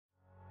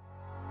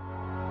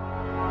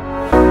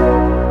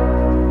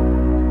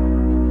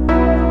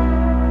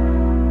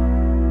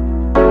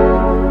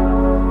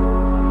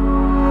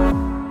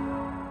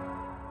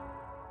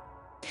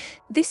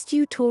This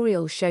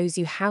tutorial shows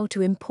you how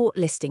to import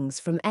listings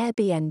from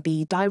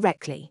Airbnb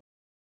directly.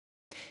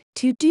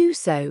 To do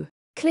so,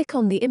 click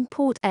on the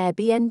Import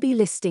Airbnb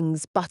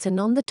Listings button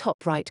on the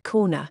top right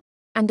corner,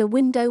 and a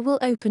window will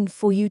open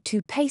for you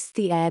to paste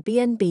the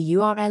Airbnb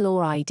URL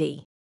or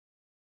ID.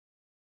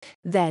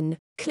 Then,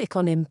 click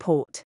on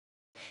Import.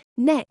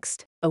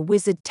 Next, a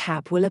wizard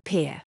tab will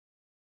appear.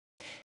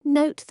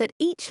 Note that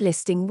each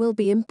listing will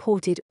be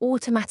imported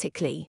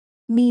automatically.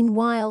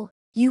 Meanwhile,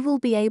 you will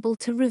be able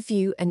to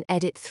review and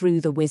edit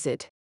through the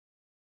wizard.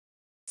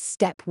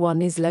 Step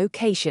 1 is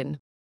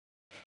location.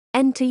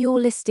 Enter your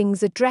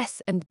listing's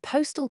address and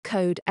postal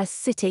code as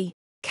city,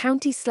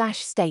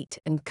 county/state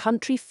and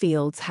country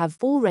fields have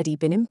already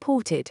been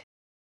imported.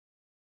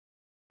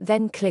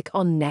 Then click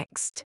on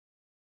Next.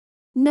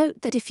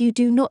 Note that if you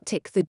do not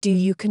tick the Do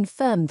You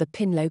Confirm the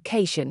PIN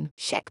Location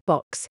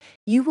checkbox,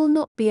 you will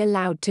not be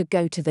allowed to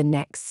go to the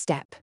next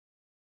step.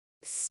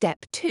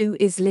 Step 2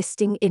 is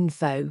listing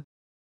info.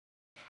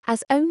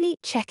 As only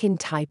check-in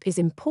type is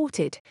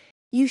imported,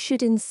 you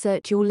should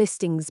insert your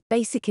listing's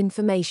basic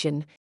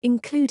information,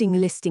 including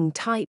listing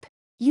type,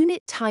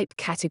 unit type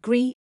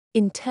category,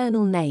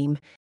 internal name,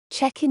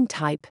 check-in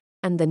type,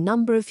 and the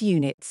number of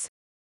units.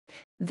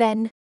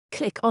 Then,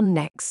 click on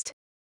Next.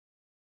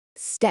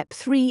 Step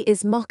 3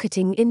 is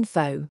marketing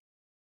info.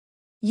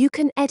 You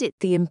can edit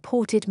the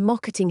imported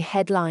marketing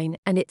headline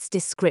and its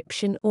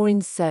description or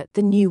insert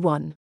the new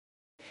one.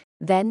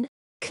 Then,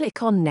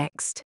 click on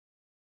Next.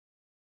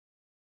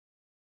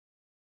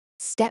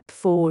 Step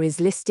 4 is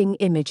listing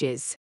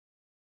images.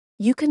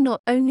 You can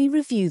not only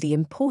review the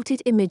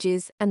imported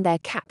images and their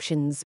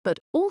captions but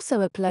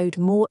also upload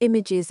more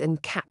images and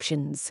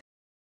captions.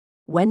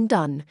 When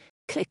done,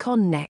 click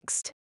on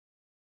Next.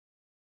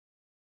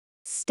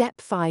 Step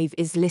 5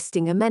 is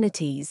listing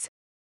amenities.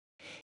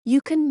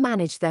 You can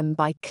manage them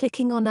by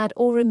clicking on Add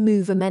or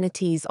Remove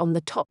Amenities on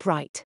the top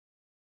right.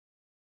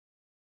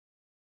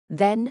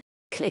 Then,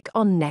 click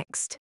on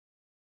Next.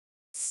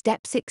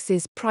 Step 6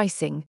 is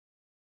pricing.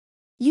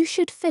 You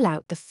should fill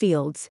out the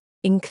fields,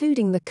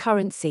 including the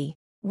currency,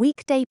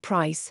 weekday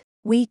price,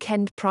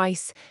 weekend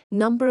price,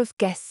 number of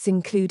guests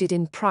included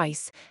in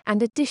price,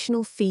 and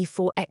additional fee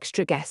for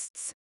extra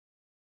guests.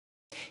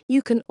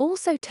 You can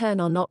also turn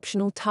on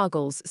optional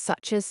toggles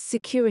such as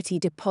security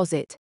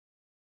deposit,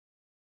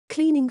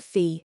 cleaning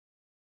fee,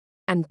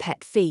 and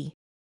pet fee.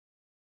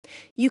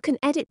 You can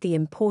edit the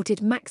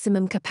imported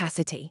maximum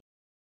capacity.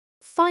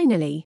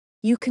 Finally,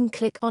 you can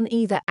click on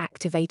either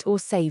Activate or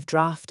Save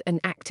Draft and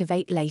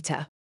activate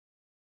later.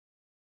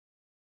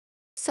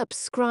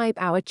 Subscribe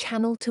our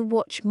channel to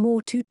watch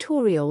more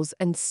tutorials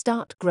and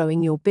start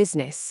growing your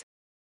business.